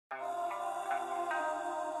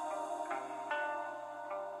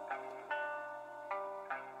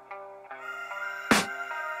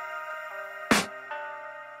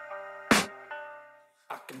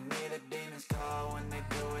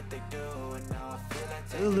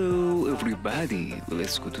Hello everybody,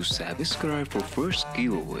 let's go to subscribe for first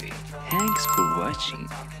giveaway. Thanks for watching.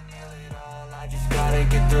 I just gotta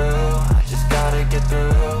get through, I just gotta get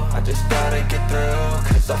through, I just gotta get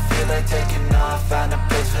through. Cause I feel like taking off, find a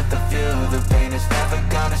place with a view. The pain is never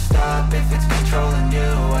gonna stop if it's controlling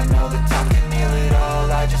you. I know that time can heal it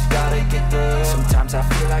all, I just gotta get through. Sometimes I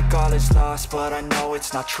feel like all is lost, but I know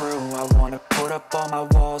it's not true. I wanna put up all my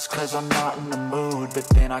walls cause I'm not in the mood, but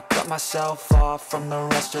then I cut myself off from the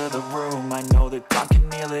rest of the room. I know that time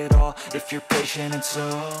can heal it all if you're patient and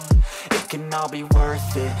soon it can all be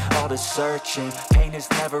worth it, all the searching. Pain is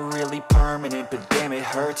never really permanent, but damn it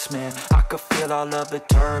hurts, man. I could feel all of the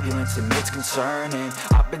turbulence and it's concerning.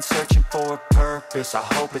 I've been searching for a purpose, I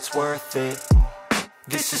hope it's worth it.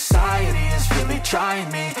 This society is really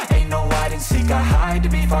trying me. Ain't no hide and seek, I hide to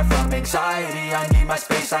be far from anxiety. I need my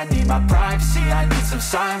space, I need my privacy. I need some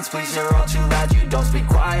silence, please, you're all too loud. You don't speak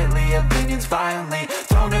quietly, opinions violently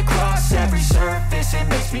thrown across every surface. It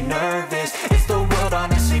makes me nervous, it's the world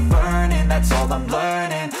honestly burning. That's all I'm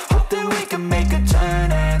learning, hope that we can make a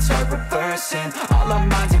turn and start reversing. All our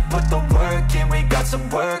minds, we put the work in, we got some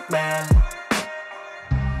work, man.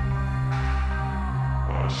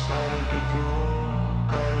 I started to grow.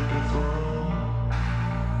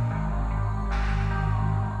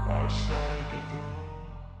 I